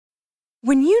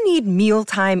When you need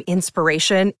mealtime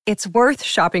inspiration, it's worth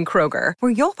shopping Kroger,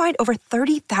 where you'll find over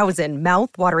 30,000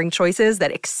 mouth-watering choices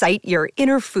that excite your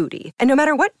inner foodie. And no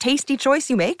matter what tasty choice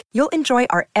you make, you'll enjoy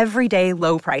our everyday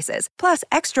low prices, plus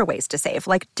extra ways to save,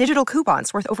 like digital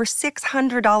coupons worth over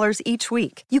 $600 each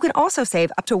week. You can also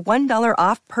save up to $1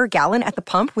 off per gallon at the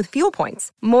pump with fuel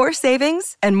points. More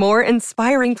savings and more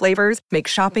inspiring flavors make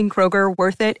shopping Kroger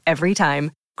worth it every time.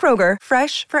 Kroger,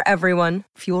 fresh for everyone.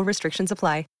 Fuel restrictions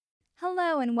apply.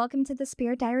 Hello, and welcome to the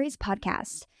Spirit Diaries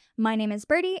podcast. My name is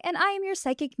Birdie, and I am your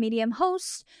psychic medium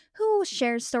host who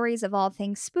shares stories of all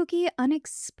things spooky,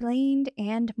 unexplained,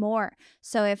 and more.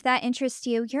 So if that interests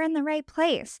you, you're in the right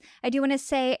place. I do want to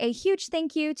say a huge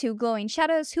thank you to Glowing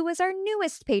Shadows, who was our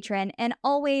newest patron, and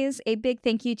always a big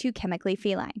thank you to Chemically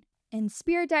Feline. In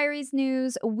Spirit Diaries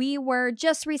news, we were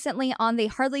just recently on the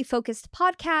Hardly Focused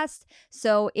podcast,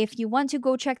 so if you want to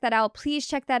go check that out, please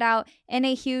check that out. And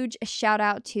a huge shout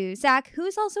out to Zach,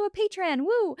 who's also a patron.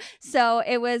 Woo! So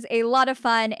it was a lot of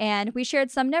fun, and we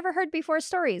shared some never heard before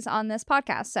stories on this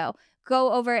podcast. So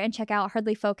go over and check out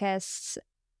Hardly Focused.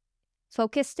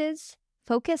 Hardly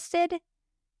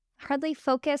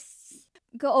Focused.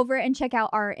 Go over and check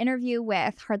out our interview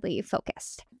with Hardly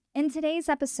Focused. In today's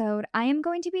episode, I am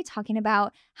going to be talking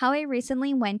about how I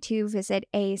recently went to visit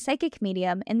a psychic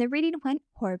medium and the reading went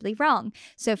horribly wrong.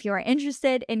 So if you are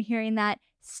interested in hearing that,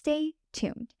 stay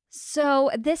tuned.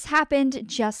 So this happened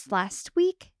just last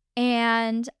week,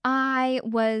 and I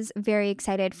was very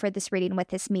excited for this reading with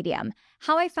this medium.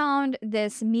 How I found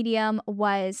this medium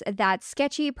was that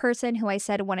sketchy person who I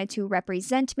said wanted to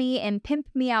represent me and pimp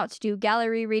me out to do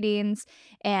gallery readings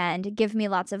and give me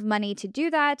lots of money to do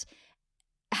that,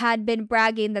 had been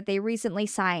bragging that they recently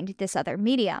signed this other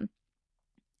medium.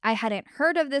 I hadn't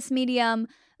heard of this medium,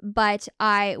 but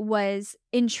I was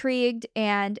intrigued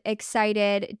and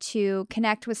excited to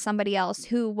connect with somebody else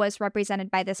who was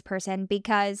represented by this person,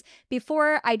 because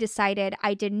before I decided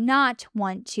I did not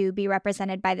want to be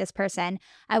represented by this person,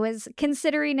 I was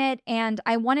considering it, and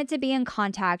I wanted to be in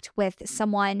contact with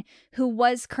someone who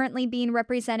was currently being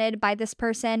represented by this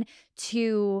person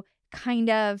to kind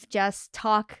of just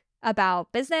talk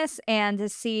about business and to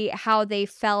see how they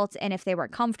felt and if they were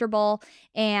comfortable.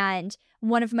 And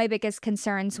one of my biggest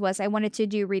concerns was I wanted to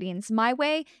do readings my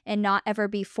way and not ever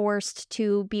be forced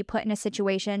to be put in a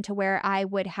situation to where I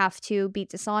would have to be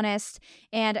dishonest.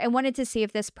 And I wanted to see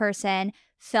if this person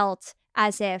felt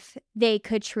as if they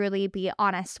could truly be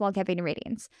honest while giving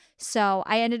readings. So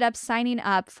I ended up signing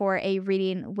up for a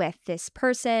reading with this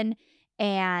person,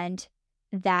 and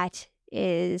that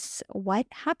is what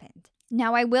happened.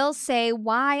 Now, I will say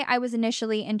why I was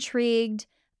initially intrigued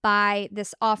by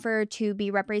this offer to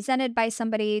be represented by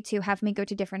somebody, to have me go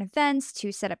to different events,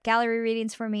 to set up gallery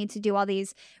readings for me, to do all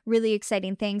these really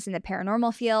exciting things in the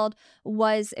paranormal field,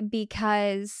 was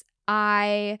because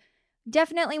I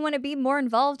definitely want to be more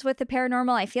involved with the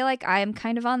paranormal. I feel like I'm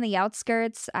kind of on the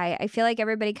outskirts. I feel like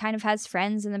everybody kind of has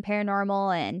friends in the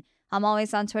paranormal, and I'm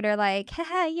always on Twitter like,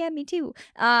 haha, yeah, me too.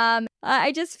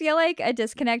 I just feel like a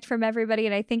disconnect from everybody,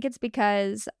 and I think it's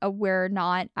because we're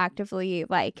not actively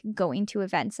like going to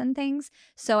events and things.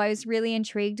 So I was really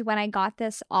intrigued when I got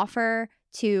this offer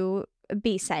to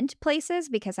be sent places,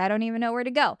 because I don't even know where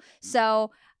to go.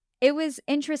 So it was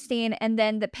interesting. And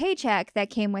then the paycheck that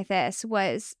came with this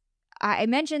was, I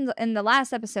mentioned in the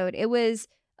last episode, it was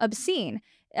obscene.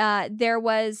 There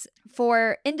was,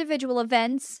 for individual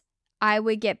events, I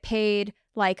would get paid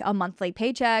like a monthly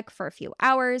paycheck for a few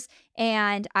hours,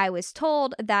 and I was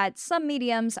told that some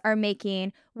mediums are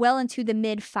making well into the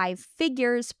mid 5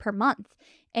 figures per month.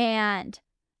 And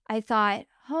I thought,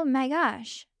 oh my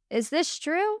gosh, is this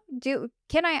true?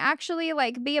 Can I actually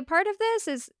like be a part of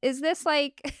this? Is this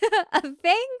like a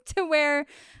thing to where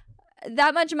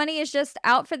that much money is just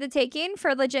out for the taking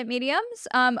for legit mediums?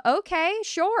 Okay,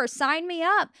 sure, sign me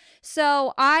up.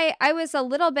 So I was a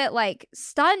little bit like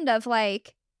stunned of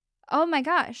like, oh my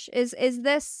gosh, is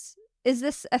this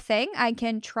a thing? I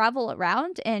can travel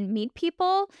around and meet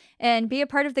people and be a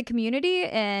part of the community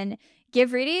and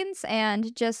give readings,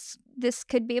 and just this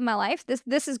could be my life.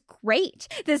 This is great.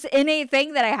 This innate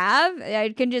thing that I have, I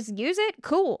can just use it.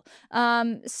 Cool.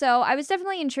 So I was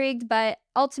definitely intrigued, but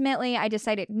ultimately I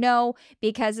decided no,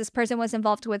 because this person was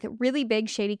involved with really big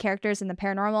shady characters in the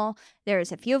paranormal.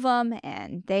 There's a few of them,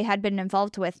 and they had been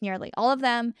involved with nearly all of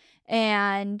them,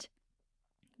 and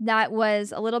that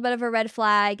was a little bit of a red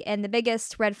flag. And the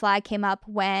biggest red flag came up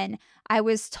when I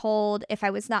was told if I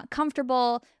was not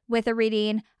comfortable with a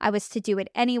reading, I was to do it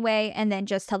anyway and then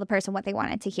just tell the person what they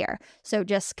wanted to hear. So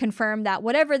just confirm that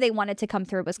whatever they wanted to come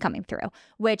through was coming through,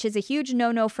 which is a huge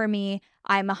no-no for me.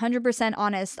 I'm 100%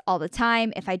 honest all the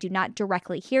time. If I do not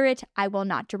directly hear it, I will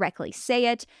not directly say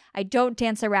it. I don't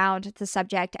dance around the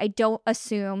subject. I don't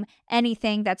assume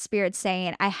anything that Spirit's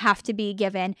saying. I have to be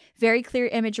given very clear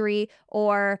imagery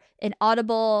or an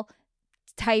audible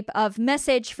type of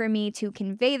message for me to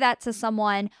convey that to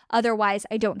someone. Otherwise,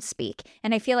 I don't speak.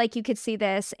 And I feel like you could see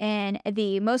this in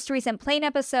the most recent Plane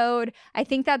episode. I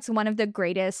think that's one of the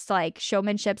greatest like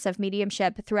showmanships of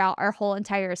mediumship throughout our whole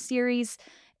entire series.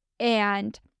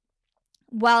 And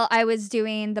while I was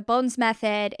doing the Bones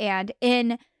method and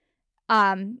in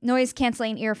noise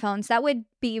canceling earphones, that would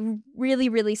be really,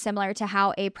 really similar to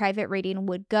how a private reading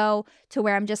would go, to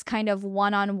where I'm just kind of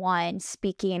one-on-one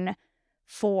speaking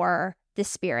for the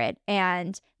spirit.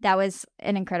 And that was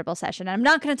an incredible session. And I'm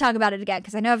not going to talk about it again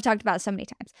because I know I've talked about it so many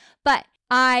times, but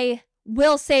I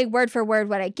will say word for word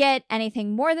what I get.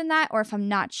 Anything more than that, or if I'm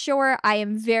not sure, I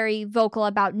am very vocal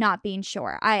about not being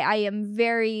sure. I am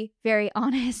very, very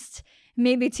honest,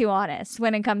 maybe too honest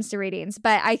when it comes to readings,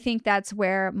 but I think that's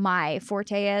where my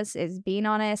forte is being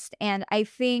honest. And I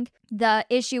think the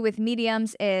issue with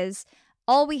mediums is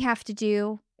all we have to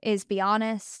do is be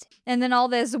honest. And then all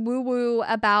this woo-woo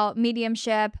about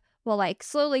mediumship will like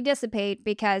slowly dissipate,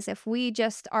 because if we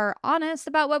just are honest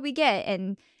about what we get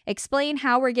and explain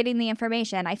how we're getting the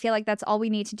information, I feel like that's all we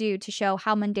need to do to show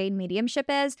how mundane mediumship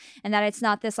is, and that it's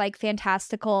not this like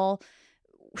fantastical,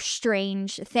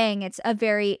 strange thing. It's a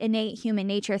very innate human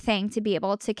nature thing to be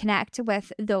able to connect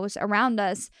with those around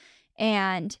us.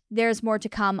 And there's more to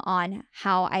come on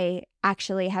how I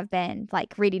actually have been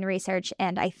like reading research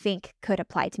and I think could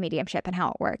apply to mediumship and how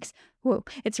it works. Woo,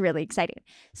 it's really exciting.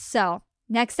 So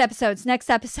next episodes.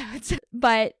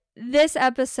 But this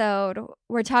episode,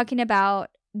 we're talking about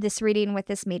this reading with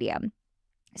this medium.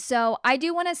 So I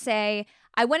do want to say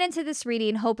I went into this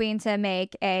reading hoping to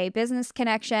make a business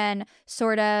connection,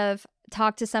 sort of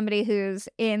talk to somebody who's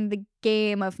in the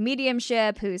game of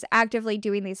mediumship, who's actively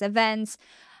doing these events.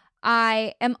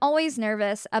 I am always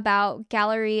nervous about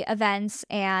gallery events,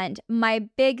 and my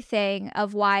big thing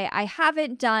of why I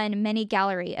haven't done many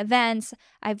gallery events,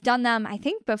 I've done them, I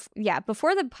think,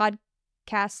 before the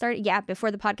podcast started. Yeah, before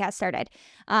the podcast started.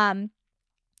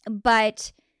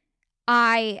 But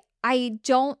I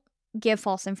don't give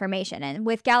false information. And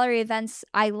with gallery events,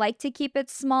 I like to keep it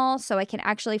small so I can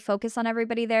actually focus on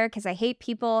everybody there, because I hate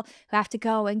people who have to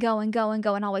go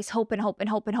and always hope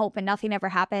and nothing ever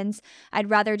happens. I'd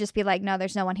rather just be like, no,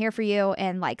 there's no one here for you,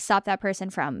 and like stop that person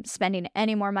from spending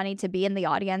any more money to be in the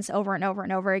audience over and over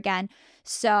and over again.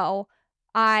 So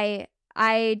I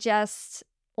just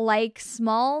like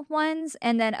small ones.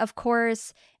 And then of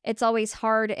course, it's always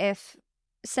hard if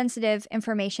sensitive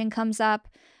information comes up,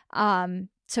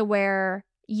 to where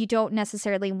you don't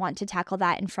necessarily want to tackle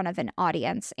that in front of an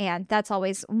audience. And that's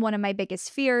always one of my biggest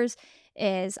fears,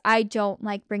 is I don't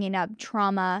like bringing up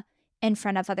trauma in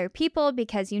front of other people,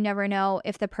 because you never know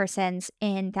if the person's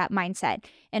in that mindset.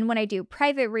 And when I do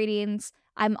private readings,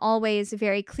 I'm always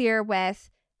very clear with,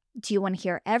 do you want to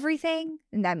hear everything?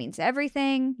 And that means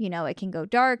everything. You know, it can go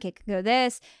dark, it can go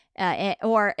this.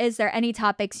 Or is there any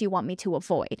topics you want me to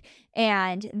avoid?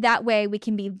 And that way we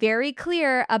can be very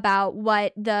clear about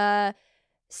what the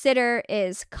sitter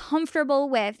is comfortable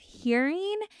with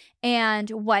hearing and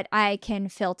what I can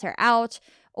filter out.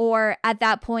 Or at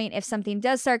that point, if something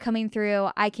does start coming through,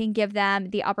 I can give them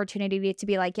the opportunity to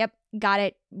be like, yep, got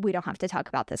it. We don't have to talk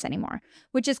about this anymore,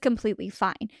 which is completely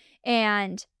fine.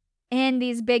 And in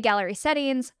these big gallery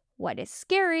settings, what is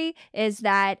scary is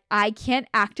that I can't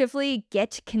actively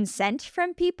get consent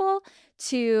from people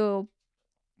to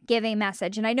give a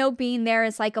message. And I know being there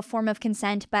is like a form of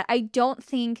consent, but I don't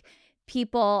think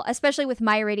people, especially with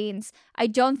my readings, I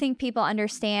don't think people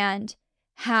understand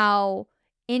how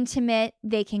intimate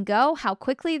they can go, how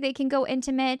quickly they can go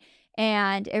intimate.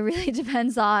 And it really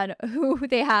depends on who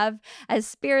they have as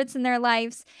spirits in their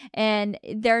lives. And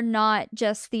they're not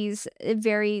just these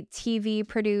very TV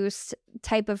produced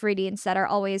type of readings that are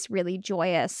always really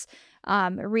joyous.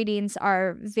 Readings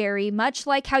are very much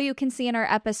like how you can see in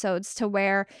our episodes, to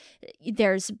where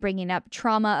there's bringing up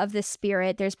trauma of the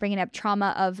spirit, there's bringing up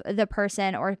trauma of the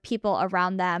person or people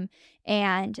around them.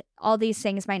 And all these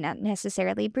things might not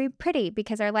necessarily be pretty,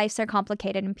 because our lives are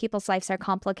complicated and people's lives are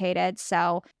complicated.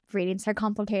 So readings are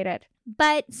complicated.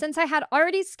 But since I had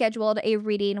already scheduled a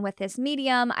reading with this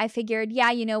medium, I figured,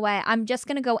 yeah, you know what? I'm just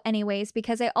going to go anyways,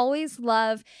 because I always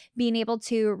love being able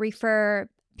to refer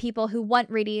people who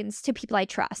want readings to people I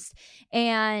trust.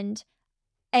 And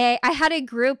I had a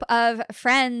group of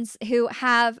friends who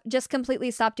have just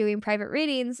completely stopped doing private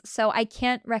readings, so I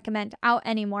can't recommend out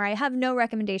anymore. I have no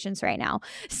recommendations right now.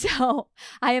 So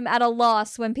I am at a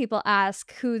loss when people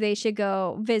ask who they should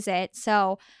go visit.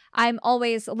 So I'm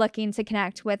always looking to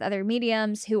connect with other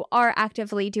mediums who are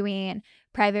actively doing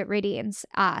private readings,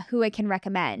 who I can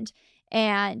recommend.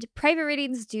 And private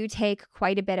readings do take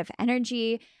quite a bit of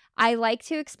energy. I like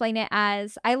to explain it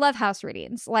as I love house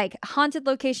readings, like haunted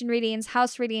location readings,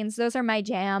 house readings. Those are my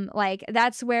jam. Like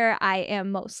that's where I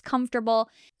am most comfortable.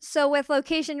 So with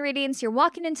location readings, you're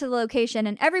walking into the location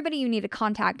and everybody you need to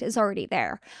contact is already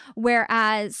there.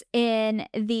 Whereas in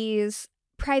these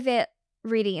private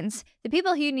readings, the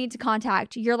people who you need to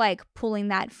contact, you're like pulling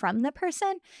that from the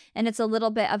person, and it's a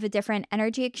little bit of a different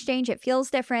energy exchange. It feels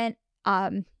different.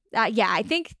 I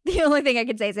think the only thing I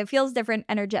could say is it feels different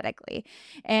energetically.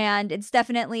 And it's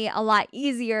definitely a lot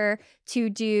easier to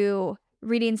do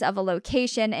readings of a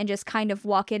location and just kind of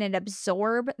walk in and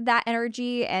absorb that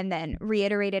energy and then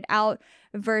reiterate it out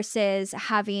versus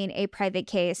having a private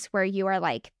case where you are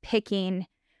like picking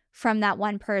from that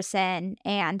one person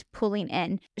and pulling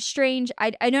in. Strange.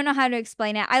 I don't know how to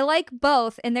explain it. I like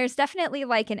both. And there's definitely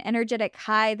like an energetic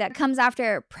high that comes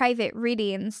after private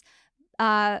readings.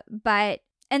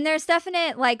 And there's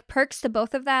definite like perks to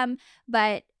both of them,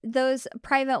 but those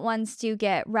private ones do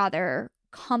get rather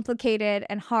complicated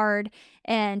and hard,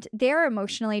 and they're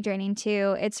emotionally draining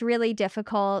too. It's really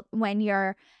difficult when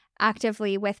you're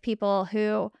actively with people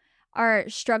who are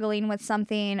struggling with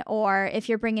something, or if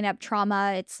you're bringing up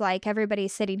trauma, it's like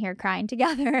everybody's sitting here crying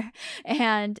together,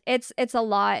 and it's a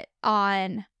lot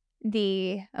on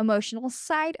the emotional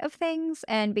side of things.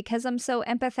 And because I'm so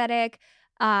empathetic,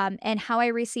 and how I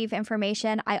receive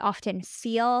information, I often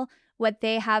feel what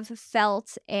they have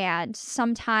felt, and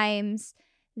sometimes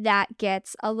that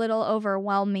gets a little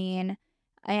overwhelming,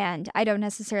 and I don't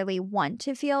necessarily want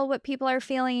to feel what people are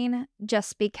feeling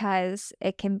just because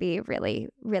it can be really,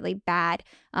 really bad.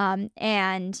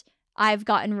 And I've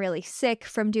gotten really sick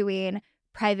from doing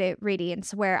private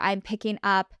readings where I'm picking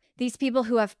up these people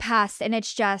who have passed, and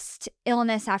it's just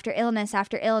illness after illness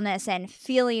after illness, and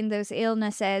feeling those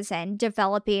illnesses and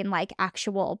developing like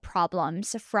actual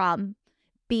problems from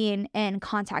being in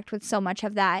contact with so much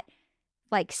of that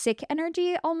like sick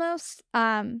energy almost.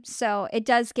 So it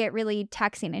does get really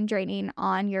taxing and draining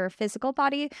on your physical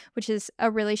body, which is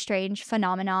a really strange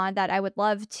phenomenon that I would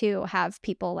love to have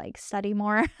people like study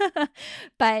more.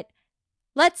 But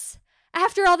let's,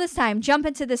 after all this time, jump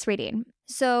into this reading.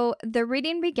 So the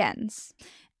reading begins,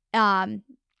 and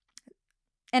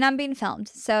I'm being filmed,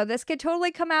 so this could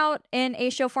totally come out in a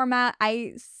show format.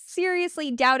 I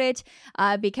seriously doubt it,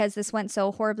 because this went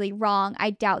so horribly wrong. I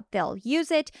doubt they'll use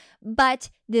it, but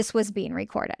this was being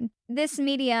recorded. This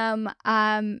medium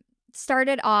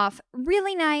started off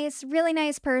really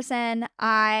nice person.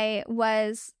 I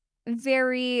was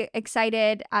very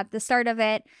excited at the start of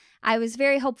it. I was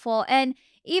very hopeful, and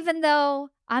even though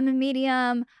I'm a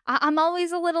medium, I'm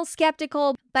always a little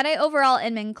skeptical, but I overall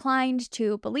am inclined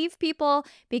to believe people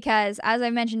because, as I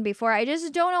mentioned before, I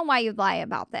just don't know why you'd lie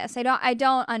about this. I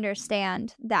don't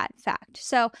understand that fact.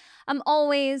 So I'm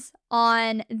always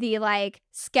on the like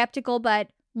skeptical but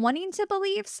wanting to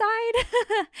believe side.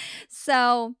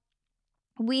 So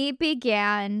we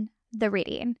began the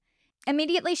reading.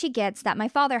 Immediately she gets that my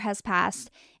father has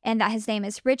passed and that his name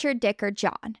is Richard, Dick, or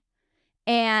John.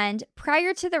 And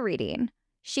prior to the reading,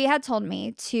 she had told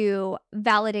me to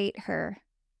validate her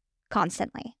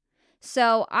constantly.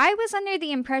 So I was under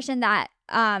the impression that,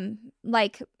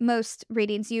 like most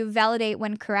readings, you validate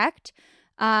when correct,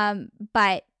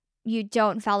 but you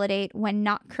don't validate when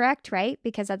not correct, right?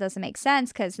 Because that doesn't make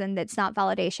sense, because then it's not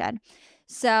validation.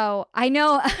 So I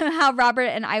know how Robert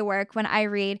and I work when I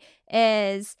read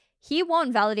is he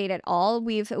won't validate at all.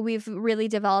 We've really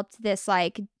developed this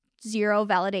like zero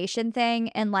validation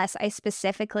thing unless I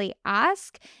specifically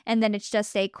ask, and then it's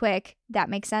just a quick, that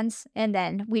makes sense, and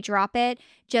then we drop it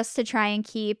just to try and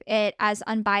keep it as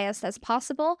unbiased as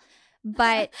possible.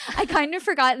 But I kind of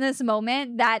forgot in this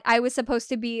moment that I was supposed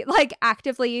to be like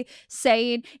actively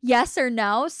saying yes or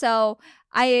no. So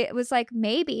I was like,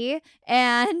 maybe.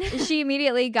 And she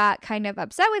immediately got kind of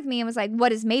upset with me and was like, what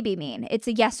does maybe mean? It's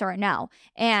a yes or a no.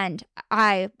 And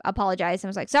I apologized and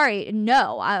was like, sorry,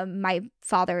 no, my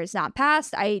father is not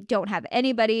passed. I don't have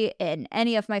anybody in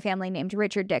any of my family named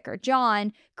Richard, Dick, or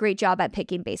John. Great job at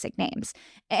picking basic names.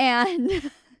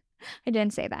 And I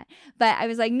didn't say that, but I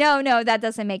was like, no, that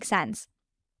doesn't make sense.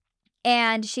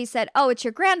 And she said, oh, it's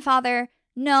your grandfather.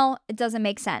 No, it doesn't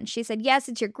make sense. She said, yes,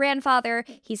 it's your grandfather.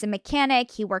 He's a mechanic.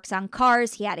 He works on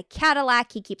cars. He had a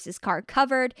Cadillac. He keeps his car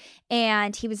covered,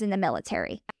 and he was in the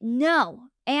military. No.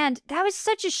 And that was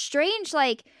such a strange,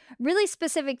 like, really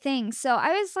specific thing. So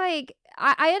I was like,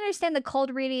 I understand the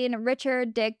cold reading,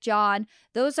 Richard, Dick, John.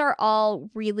 Those are all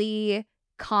really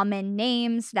common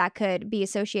names that could be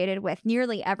associated with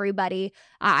nearly everybody.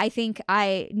 I think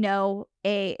I know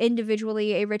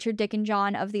individually a Richard, Dick, and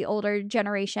John of the older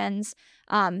generations.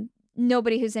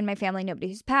 Nobody who's in my family, nobody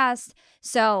who's passed.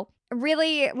 So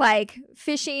really, like,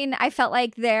 fishing, I felt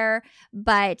like there.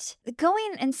 But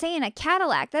going and saying a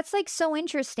Cadillac, that's like so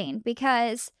interesting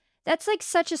because that's like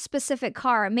such a specific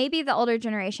car. Maybe the older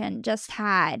generation just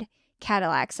had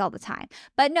Cadillacs all the time.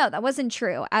 But no, that wasn't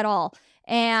true at all.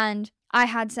 And I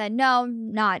had said, no,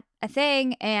 not a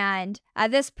thing. And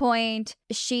at this point,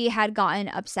 she had gotten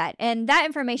upset. And that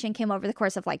information came over the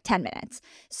course of like 10 minutes.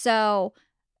 So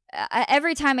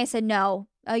every time I said, no,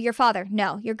 your father,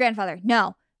 no, your grandfather,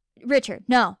 no, Richard,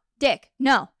 no, Dick,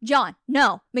 no, John,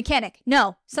 no, mechanic,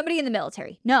 no, somebody in the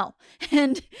military, no.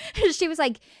 And she was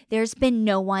like, there's been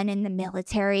no one in the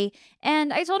military.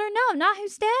 And I told her, no, not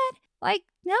who's dead. Like,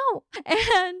 no.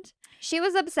 And she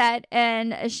was upset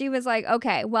and she was like,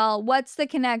 okay, well, what's the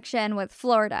connection with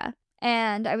Florida?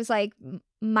 And I was like,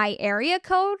 my area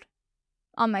code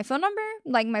on my phone number?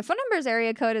 Like, my phone number's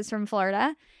area code is from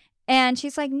Florida. And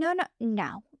she's like, no.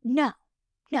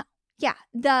 Yeah,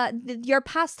 your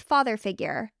past father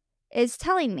figure is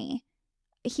telling me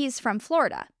he's from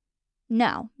Florida.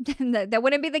 No, that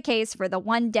wouldn't be the case for the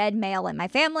one dead male in my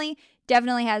family.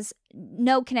 Definitely has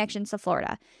no connections to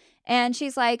Florida. And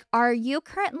she's like, are you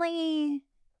currently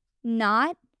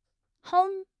not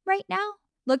home right now?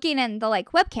 Looking in the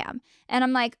like webcam. And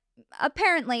I'm like,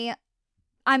 apparently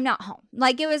I'm not home.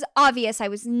 Like, it was obvious I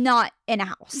was not in a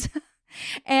house.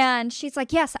 And she's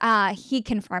like, yes, he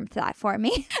confirmed that for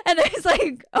me. And I was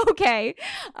like, okay.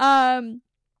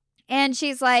 And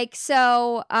she's like,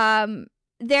 so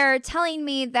they're telling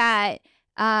me that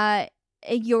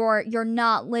you're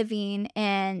not living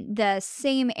in the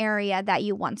same area that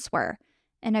you once were.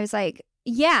 And I was like,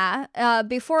 yeah,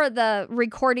 before the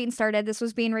recording started, this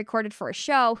was being recorded for a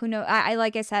show. Who knows?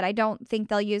 Like I said, I don't think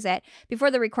they'll use it.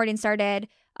 Before the recording started,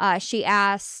 she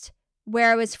asked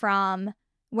where I was from,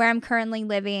 where I'm currently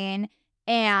living,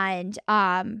 and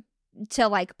to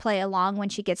like play along when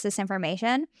she gets this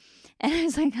information. And I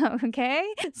was like, oh, okay.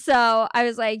 So I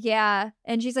was like, yeah.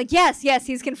 And she's like, yes,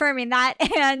 he's confirming that.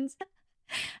 And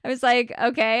I was like,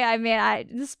 okay. I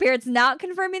mean, the spirit's not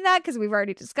confirming that because we've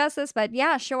already discussed this, but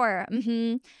yeah, sure.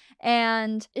 Mm-hmm.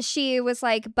 And she was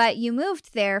like, but you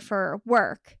moved there for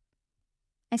work.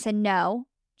 I said, no.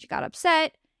 She got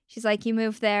upset. She's like, you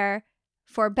moved there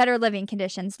for better living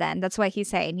conditions then. That's what he's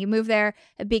saying. You moved there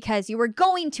because you were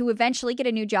going to eventually get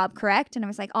a new job, correct? And I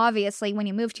was like, obviously, when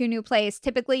you move to a new place,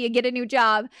 typically you get a new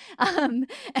job. And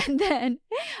then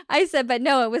I said, but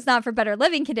no, it was not for better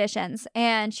living conditions.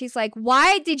 And she's like,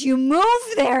 why did you move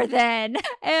there then?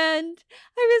 And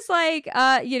I was like,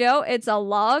 it's a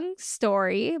long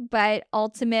story, but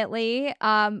ultimately,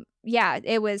 yeah,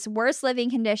 it was worse living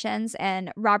conditions.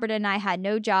 And Robert and I had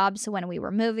no jobs when we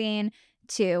were moving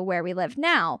to where we live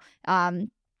now.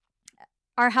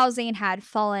 Our housing had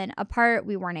fallen apart.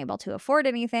 We weren't able to afford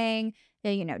anything.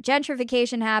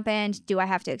 Gentrification happened. Do I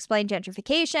have to explain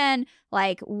gentrification?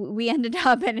 Like, we ended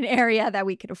up in an area that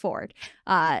we could afford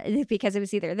because it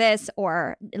was either this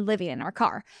or living in our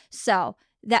car. So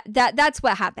that's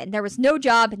what happened. There was no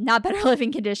job, not better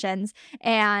living conditions.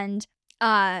 And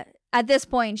at this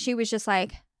point, she was just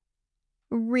like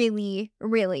really,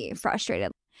 really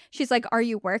frustrated. She's like, are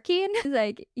you working? I was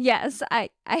like, yes, I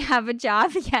have a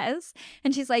job, yes.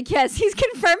 And she's like, yes, he's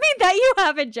confirming that you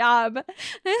have a job. And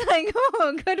I'm like,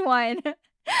 oh, good one.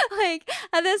 Like,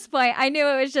 at this point, I knew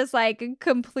it was just like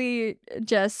complete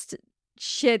just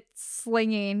shit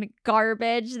slinging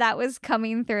garbage that was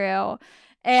coming through.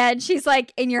 And she's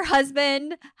like, and your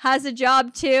husband has a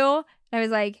job too? And I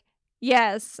was like,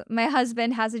 yes, my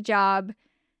husband has a job.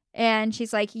 And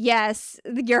she's like, yes,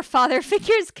 your father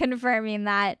figure's confirming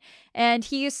that. And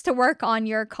he used to work on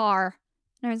your car.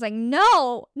 And I was like,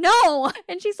 no.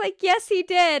 And she's like, yes, he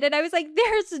did. And I was like,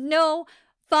 there's no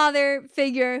father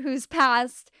figure who's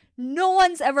passed. No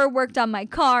one's ever worked on my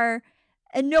car.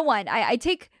 And no one. I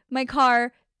take my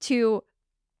car to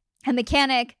a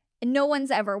mechanic and no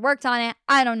one's ever worked on it.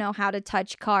 I don't know how to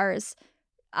touch cars.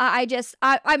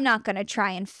 I'm not going to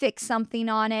try and fix something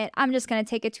on it. I'm just going to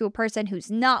take it to a person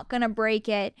who's not going to break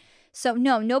it. So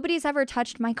no, nobody's ever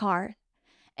touched my car.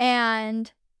 And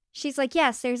she's like,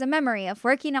 yes, there's a memory of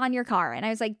working on your car. And I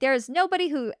was like, there's nobody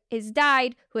who has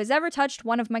died who has ever touched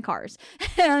one of my cars.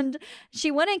 And she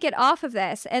wouldn't get off of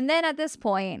this. And then at this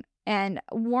point, and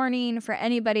warning for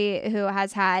anybody who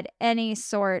has had any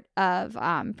sort of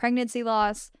pregnancy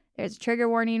loss, there's a trigger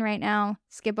warning right now.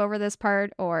 Skip over this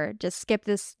part or just skip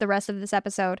the rest of this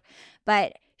episode.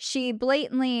 But she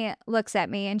blatantly looks at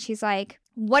me and she's like,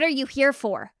 what are you here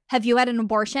for? Have you had an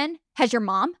abortion? Has your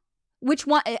mom? Which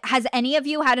one? Has any of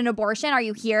you had an abortion? Are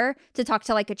you here to talk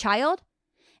to like a child?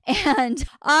 And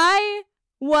I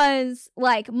was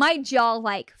like, my jaw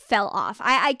like fell off.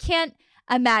 I can't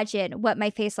imagine what my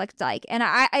face looked like. And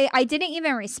I didn't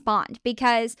even respond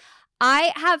because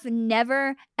I have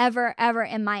never, ever, ever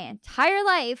in my entire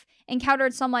life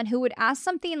encountered someone who would ask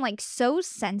something like so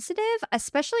sensitive,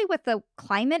 especially with the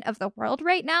climate of the world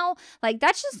right now. Like,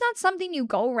 that's just not something you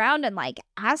go around and like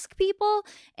ask people.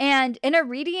 And in a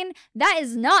reading, that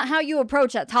is not how you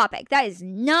approach that topic. That is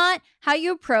not how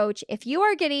you approach if you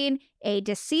are getting a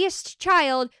deceased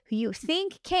child who you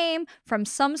think came from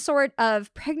some sort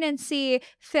of pregnancy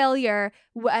failure,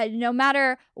 no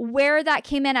matter where that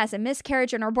came in as a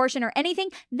miscarriage or an abortion or anything.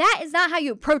 That is not how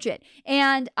you approach it.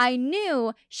 And I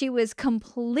knew she was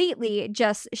completely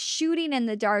just shooting in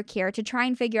the dark here to try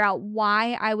and figure out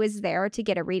why I was there to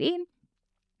get a reading,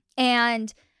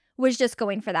 and was just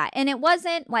going for that. And it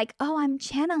wasn't like, oh, I'm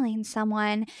channeling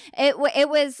someone. It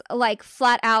was like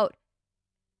flat out,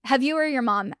 have you or your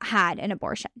mom had an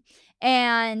abortion?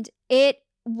 And it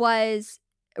was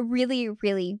really,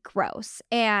 really gross.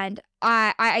 And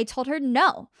I told her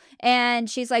no. And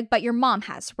she's like, but your mom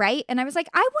has, right? And I was like,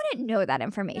 I wouldn't know that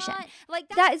information. Like,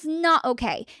 that is not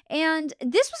okay. And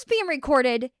this was being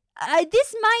recorded.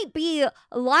 This might be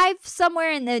live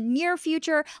somewhere in the near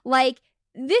future. Like,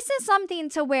 this is something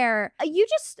to where you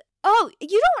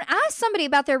don't ask somebody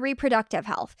about their reproductive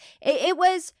health. It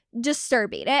was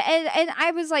disturbing. And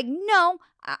I was like, no.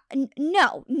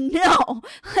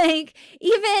 Like,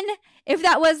 even if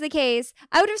that was the case,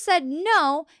 I would have said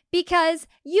no, because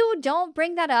you don't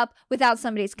bring that up without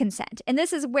somebody's consent. And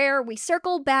this is where we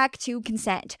circle back to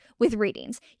consent with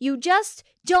readings. You just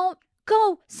don't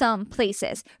go some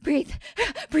places. Breathe,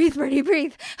 Brittany,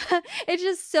 breathe. It's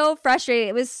just so frustrating.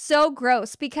 It was so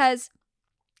gross, because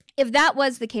if that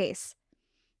was the case,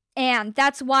 and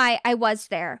that's why I was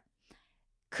there,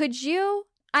 could you,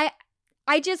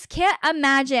 I just can't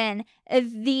imagine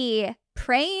the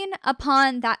preying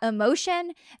upon that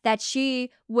emotion that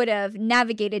she would have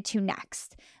navigated to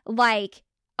next. Like,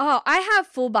 oh, I have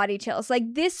full body chills.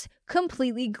 Like, this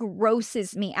completely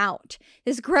grosses me out.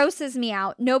 This grosses me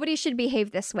out. Nobody should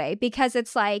behave this way, because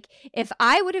it's like, if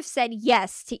I would have said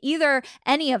yes to either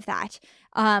any of that,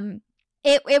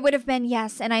 it would have been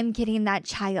yes, and I'm getting that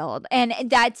child. And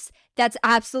that's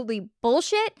absolutely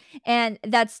bullshit, and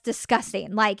that's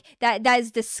disgusting. Like, that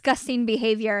is disgusting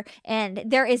behavior, and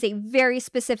there is a very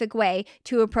specific way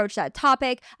to approach that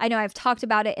topic. I know I've talked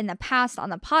about it in the past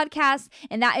on the podcast,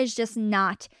 and that is just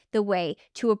not the way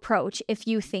to approach if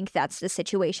you think that's the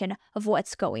situation of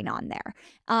what's going on there.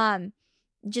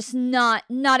 Just not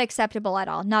acceptable at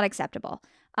all. Not acceptable.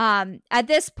 At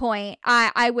this point,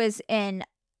 I was in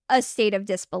a state of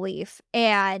disbelief.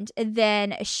 And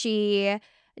then she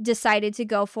decided to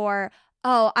go for,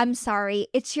 oh, I'm sorry,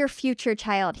 it's your future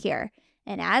child here.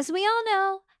 And as we all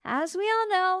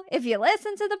know, if you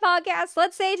listen to the podcast,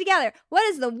 let's say it together. What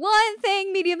is the one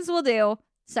thing mediums will do?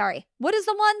 Sorry. What is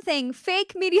the one thing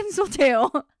fake mediums will do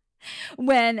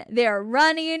when they're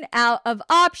running out of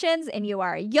options and you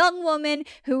are a young woman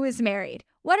who is married?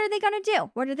 What are they going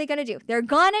to do? They're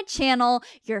going to channel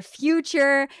your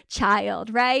future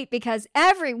child, right? Because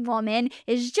every woman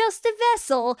is just a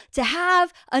vessel to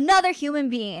have another human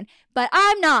being. But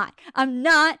I'm not.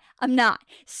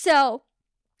 So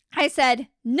I said,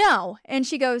 no. And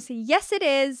she goes, yes, it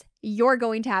is. You're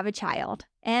going to have a child.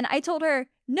 And I told her,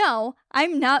 no,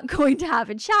 I'm not going to have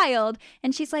a child.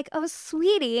 And she's like, oh,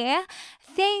 sweetie,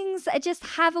 things just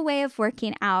have a way of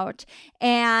working out.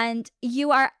 And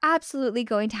you are absolutely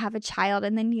going to have a child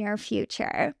in the near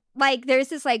future. Like, there's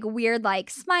this like weird like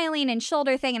smiling and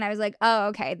shoulder thing. And I was like, oh,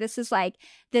 okay, this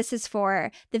is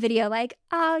for the video. Like,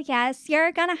 oh yes,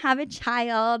 you're gonna have a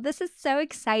child. This is so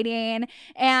exciting.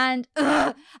 And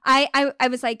I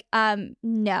was like,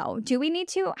 no, do we need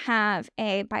to have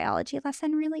a biology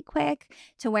lesson really quick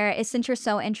to where, since you're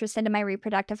so interested in my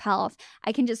reproductive health,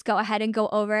 I can just go ahead and go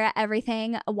over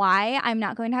everything why I'm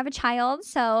not going to have a child.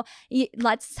 So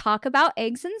let's talk about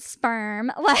eggs and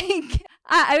sperm. Like,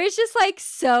 I was just like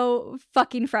so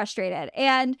fucking frustrated.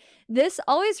 And this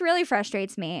always really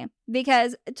frustrates me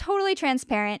because, totally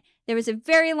transparent, there was a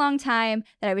very long time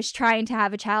that I was trying to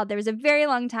have a child. There was a very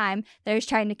long time that I was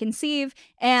trying to conceive.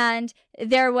 And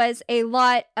there was a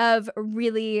lot of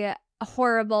really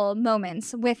horrible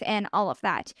moments within all of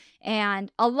that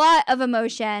and a lot of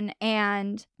emotion.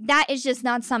 And that is just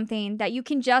not something that you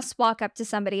can just walk up to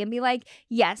somebody and be like,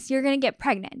 yes, you're going to get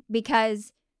pregnant,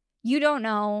 because you don't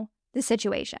know the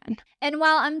situation. And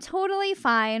while I'm totally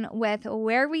fine with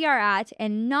where we are at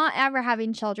and not ever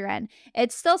having children,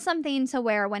 it's still something to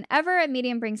where whenever a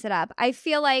medium brings it up, I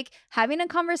feel like having a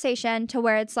conversation to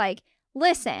where it's like,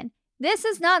 listen, this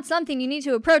is not something you need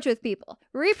to approach with people.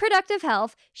 Reproductive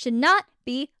health should not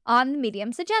be on the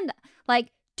medium's agenda.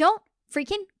 Like, don't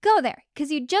freaking go there,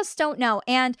 because you just don't know.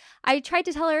 And I tried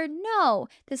to tell her, no,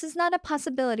 this is not a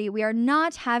possibility. We are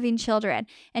not having children.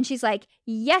 And she's like,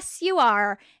 yes, you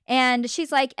are. And she's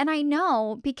like, and I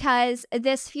know because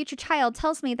this future child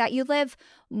tells me that you live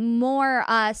more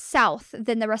south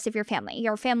than the rest of your family.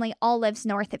 Your family all lives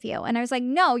north of you. And I was like,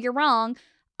 no, you're wrong.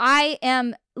 I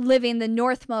am living the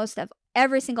northmost of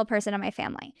every single person in my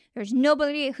family. There's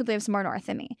nobody who lives more north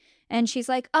than me. And she's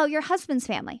like, oh, your husband's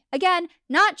family. Again,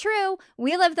 not true.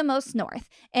 We live the most north.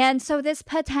 And so this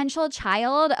potential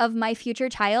child of my future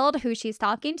child who she's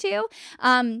talking to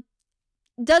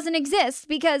doesn't exist,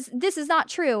 because this is not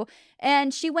true.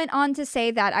 And she went on to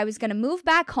say that I was going to move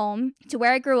back home to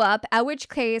where I grew up, at which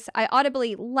case I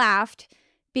audibly laughed,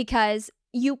 because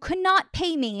you could not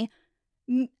pay me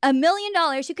 $1 million.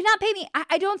 You could not pay me.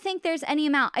 I don't think there's any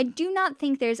amount. I do not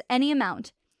think there's any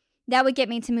amount that would get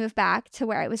me to move back to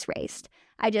where I was raised.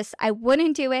 I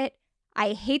wouldn't do it.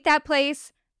 I hate that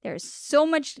place. There's so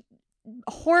much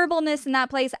horribleness in that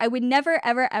place. I would never,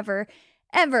 ever, ever,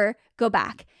 ever go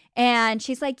back. And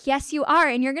she's like, yes, you are.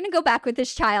 And you're going to go back with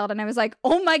this child. And I was like,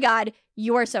 oh my God,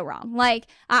 you are so wrong. Like,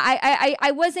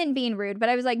 I wasn't being rude, but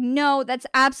I was like, no, that's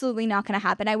absolutely not going to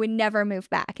happen. I would never move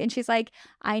back. And she's like,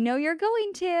 I know you're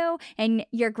going to. And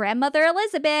your grandmother,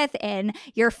 Elizabeth, and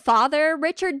your father,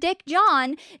 Richard Dick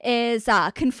John, is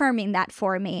confirming that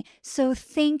for me. So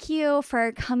thank you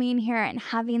for coming here and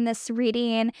having this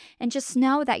reading. And just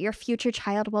know that your future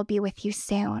child will be with you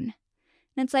soon.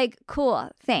 And it's like,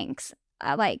 cool, thanks.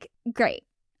 Like, great.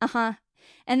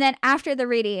 And then after the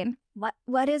reading,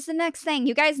 what is the next thing?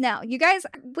 You guys know.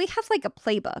 We have like a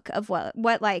playbook of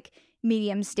what like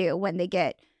mediums do when they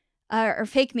get, or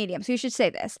fake mediums, we should say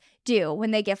this, do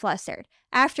when they get flustered.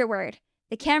 Afterward,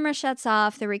 the camera shuts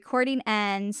off, the recording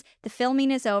ends, the filming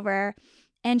is over,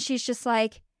 and she's just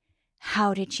like,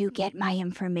 how did you get my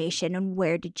information and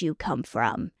where did you come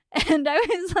from? And I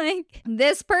was like,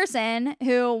 this person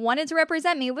who wanted to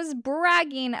represent me was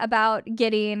bragging about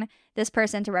getting this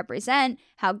person to represent,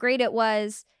 how great it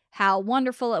was, how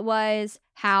wonderful it was,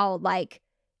 how like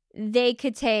they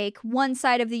could take one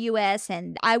side of the US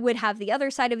and I would have the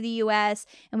other side of the US,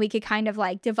 and we could kind of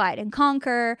like divide and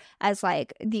conquer as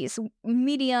like these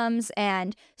mediums.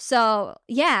 And so,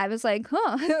 yeah, I was like,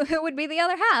 who would be the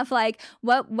other half? Like,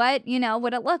 what, would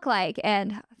it look like?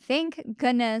 And thank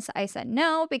goodness I said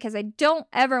no, because I don't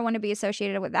ever want to be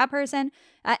associated with that person,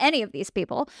 any of these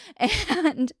people.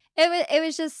 And it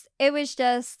was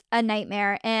just a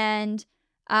nightmare. And,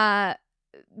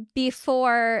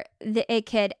 before it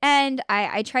could end,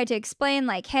 I tried to explain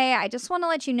like, hey, I just want to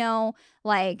let you know,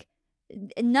 like,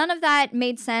 none of that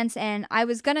made sense. And I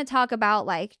was going to talk about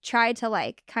like, try to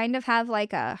like kind of have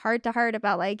like a heart to heart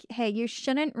about like, hey, you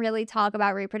shouldn't really talk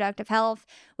about reproductive health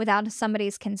without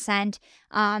somebody's consent,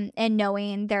 and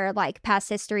knowing their like past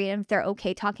history and if they're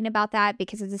okay talking about that,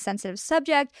 because it's a sensitive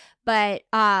subject. But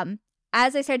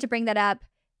as I started to bring that up,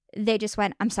 they just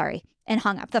went, I'm sorry, and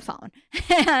hung up the phone.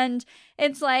 And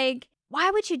it's like,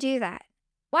 why would you do that?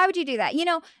 Why would you do that?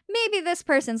 Maybe this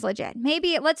person's legit.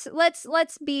 Maybe let's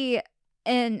be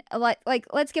in like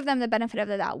let's give them the benefit of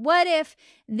the doubt. What if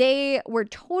they were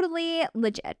totally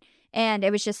legit and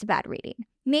it was just a bad reading?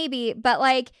 Maybe, but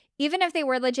like even if they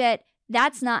were legit,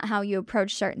 that's not how you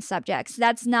approach certain subjects.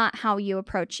 That's not how you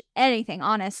approach anything,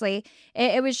 honestly.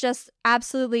 It was just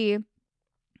absolutely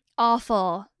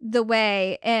awful the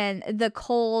way and the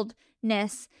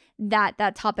coldness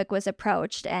that topic was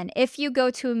approached. And if you go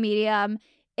to a medium,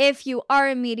 if you are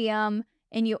a medium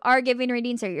and you are giving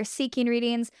readings or you're seeking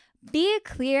readings, be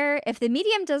clear. If the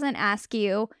medium doesn't ask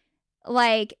you,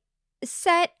 like,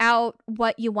 set out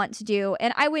what you want to do.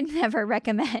 And I would never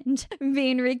recommend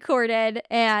being recorded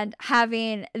and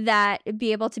having that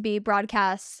be able to be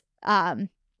broadcast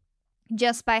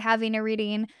just by having a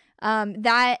reading.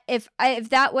 That if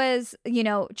that was,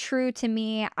 true to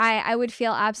me, I would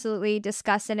feel absolutely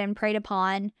disgusted and preyed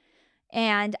upon.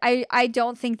 And I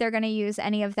don't think they're going to use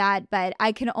any of that, but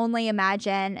I can only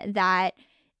imagine that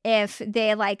if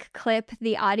they like clip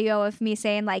the audio of me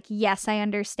saying like, yes, I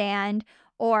understand,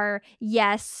 or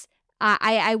yes,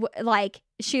 I like,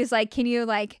 she was like, can you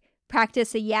like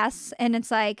practice a yes, and it's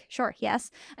like, sure,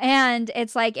 yes. And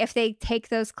it's like if they take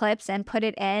those clips and put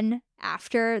it in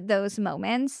after those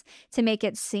moments to make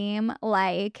it seem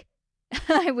like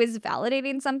I was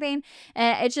validating something,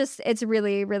 it's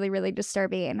really, really, really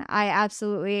disturbing. I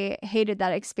absolutely hated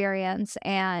that experience,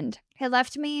 and it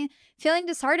left me feeling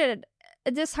disheartened.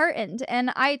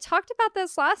 And I talked about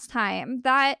this last time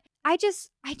that I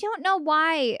don't know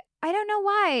why. I don't know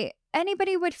why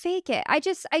anybody would fake it. I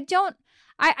think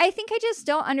I just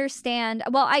don't understand.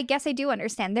 Well, I guess I do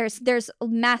understand. There's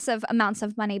massive amounts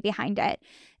of money behind it,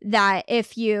 that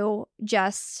if you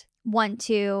just want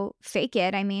to fake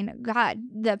it, I mean, God,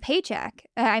 the paycheck,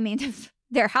 I mean,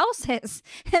 their houses,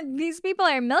 these people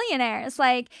are millionaires.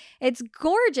 Like, it's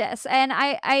gorgeous. And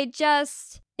I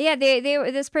just, yeah,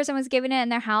 this person was giving it in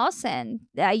their house, and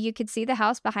you could see the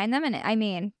house behind them. And I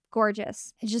mean,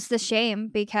 gorgeous. It's just a shame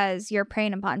because you're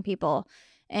preying upon people.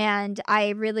 And I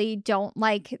really don't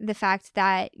like the fact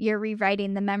that you're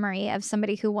rewriting the memory of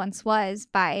somebody who once was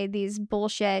by these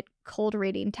bullshit cold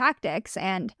reading tactics.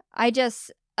 And I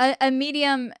just, a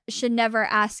medium should never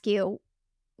ask you,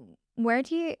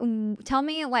 tell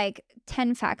me like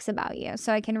 10 facts about you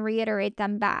so I can reiterate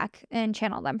them back and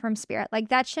channel them from spirit. Like,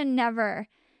 that should never,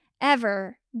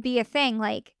 ever be a thing.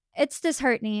 Like, it's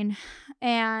disheartening,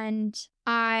 and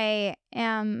I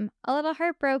am a little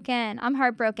heartbroken. I'm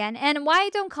heartbroken. And why I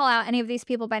don't call out any of these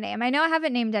people by name, I know I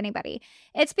haven't named anybody.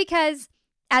 It's because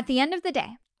at the end of the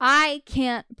day, I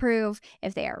can't prove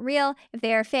if they are real, if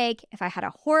they are fake, if I had a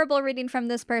horrible reading from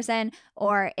this person,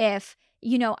 or if,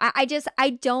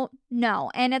 I don't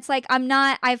know. And it's like,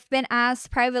 I've been asked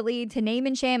privately to name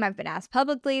and shame. I've been asked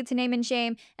publicly to name and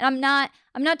shame. And I'm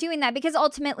not doing that because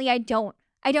ultimately I don't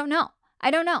know. I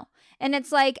don't know. And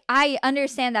it's like, I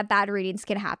understand that bad readings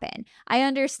can happen. I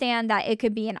understand that it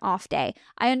could be an off day.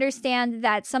 I understand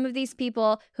that some of these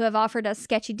people who have offered us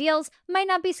sketchy deals might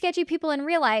not be sketchy people in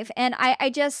real life. And I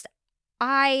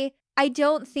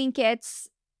don't think it's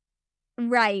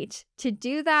right to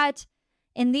do that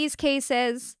in these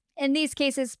cases. In these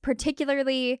cases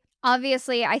particularly,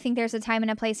 obviously, I think there's a time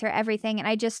and a place for everything. And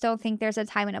I just don't think there's a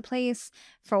time and a place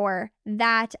for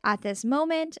that at this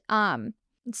moment.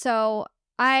 So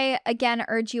I, again,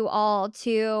 urge you all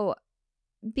to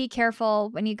be careful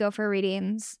when you go for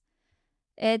readings.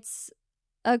 It's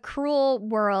a cruel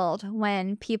world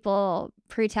when people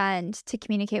pretend to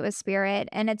communicate with spirit,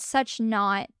 and it's such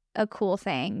not a cool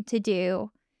thing to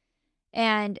do.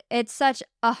 And it's such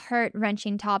a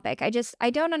heart-wrenching topic. I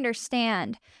don't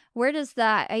understand. Where does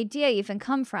that idea even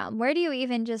come from? Where do you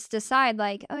even just decide,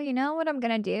 like, oh, you know what I'm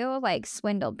going to do? Like,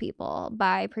 swindle people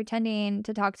by pretending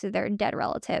to talk to their dead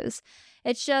relatives.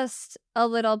 It's just a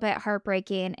little bit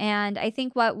heartbreaking. And I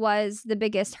think what was the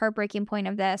biggest heartbreaking point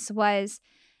of this was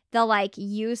the, like,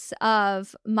 use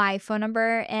of my phone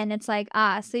number. And it's like,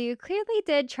 so you clearly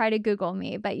did try to Google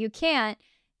me, but you can't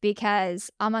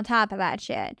because I'm on top of that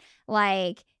shit.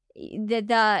 Like,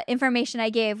 the information I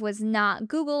gave was not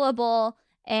Googleable,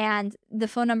 and the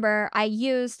phone number I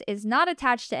used is not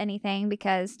attached to anything,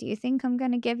 because do you think I'm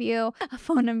going to give you a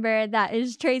phone number that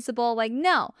is traceable? Like,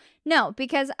 no,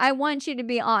 because I want you to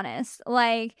be honest.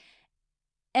 Like,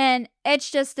 and it's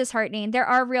just disheartening. There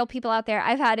are real people out there.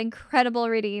 I've had incredible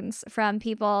readings from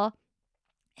people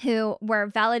who were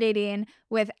validating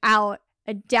without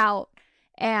a doubt.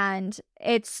 And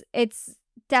it's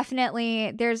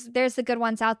definitely, there's the good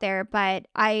ones out there, but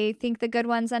I think the good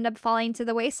ones end up falling to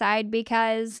the wayside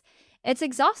because it's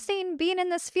exhausting being in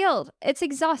this field. It's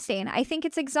exhausting. I think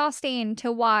it's exhausting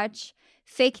to watch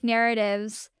fake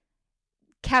narratives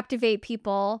captivate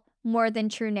people more than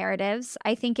true narratives.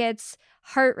 I think it's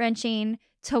heart-wrenching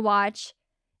to watch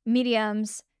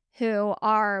mediums who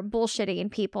are bullshitting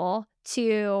people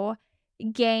to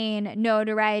gain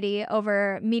notoriety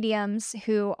over mediums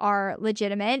who are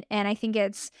legitimate. And I think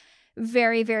it's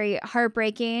very, very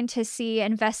heartbreaking to see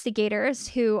investigators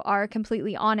who are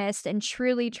completely honest and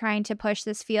truly trying to push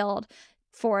this field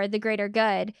for the greater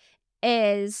good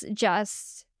is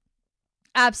just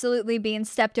absolutely being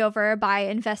stepped over by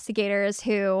investigators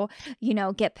who,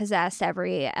 get possessed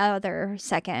every other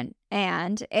second.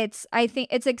 And I think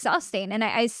it's exhausting. And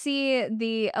I see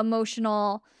the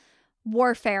emotional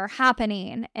warfare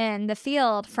happening in the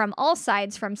field from all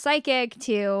sides, from psychic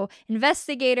to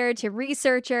investigator to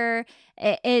researcher.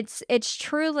 It's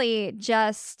truly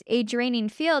just a draining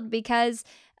field because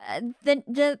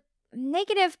the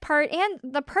negative part and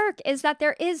the perk is that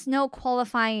there is no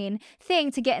qualifying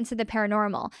thing to get into the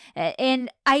paranormal.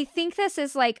 And I think this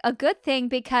is like a good thing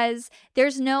because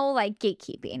there's no like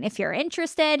gatekeeping. If you're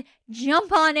interested,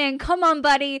 jump on in. Come on,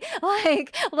 buddy.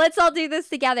 Like, let's all do this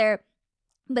together.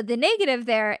 But the negative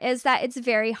there is that it's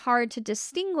very hard to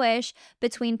distinguish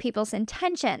between people's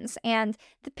intentions. And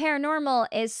the paranormal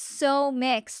is so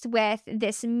mixed with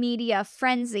this media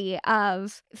frenzy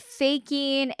of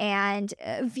faking and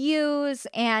views.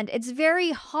 And it's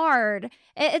very hard.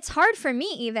 It's hard for me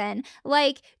even,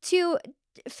 like, to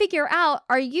figure out,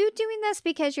 are you doing this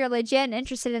because you're legit and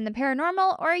interested in the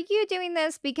paranormal, or are you doing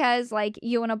this because like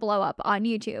you want to blow up on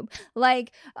YouTube,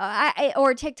 like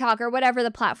or TikTok or whatever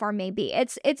the platform may be?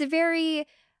 It's very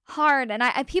hard. And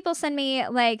I people send me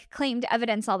like claimed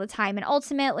evidence all the time, and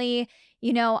ultimately,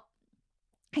 you know,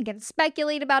 I can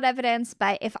speculate about evidence,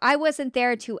 but if I wasn't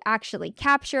there to actually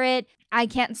capture it, I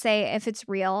can't say if it's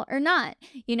real or not.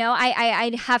 You know,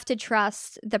 I'd have to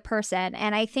trust the person.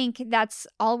 And I think that's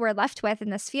all we're left with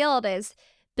in this field is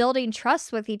building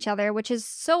trust with each other, which is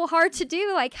so hard to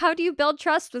do. Like, how do you build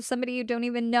trust with somebody you don't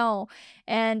even know?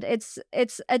 And it's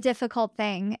a difficult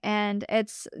thing, and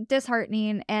it's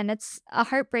disheartening, and it's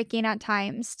heartbreaking at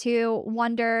times to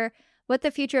wonder what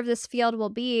the future of this field will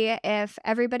be if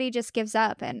everybody just gives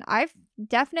up. And I've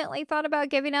definitely thought about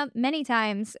giving up many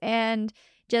times and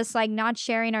just like not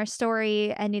sharing our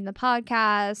story, ending the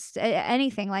podcast,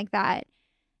 anything like that,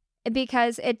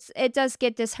 because it does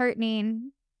get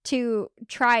disheartening to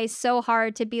try so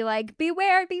hard to be like,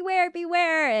 beware, beware,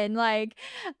 beware, and like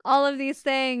all of these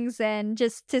things, and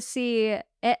just to see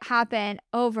it happen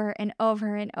over and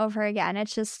over and over again.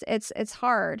 It's just, it's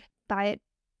hard, but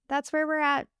that's where we're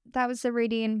at. That was the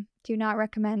reading. Do not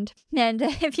recommend. And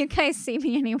if you guys see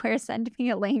me anywhere, send me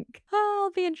a link. I'll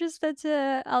be interested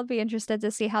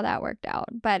to see how that worked out.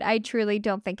 But I truly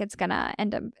don't think it's gonna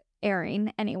end up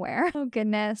airing anywhere. Oh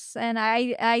goodness. And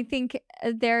I think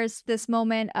there's this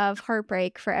moment of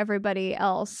heartbreak for everybody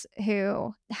else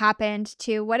who happened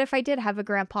to, what if I did have a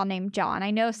grandpa named John? I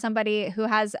know somebody who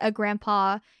has a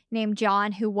grandpa named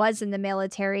John who was in the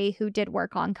military, who did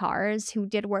work on cars, who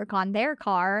did work on their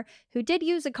car, who did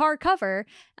use a car cover,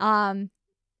 and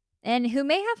who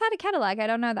may have had a Cadillac. I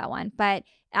don't know that one, but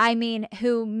I mean,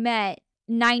 who met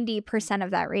 90%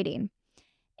 of that rating.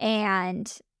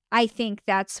 And I think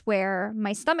that's where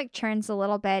my stomach churns a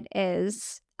little bit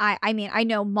is, I mean, I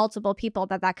know multiple people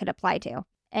that could apply to,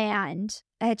 and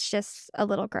it's just a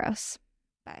little gross.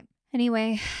 But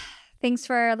anyway, thanks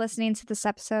for listening to this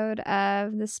episode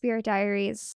of the Spirit Diaries.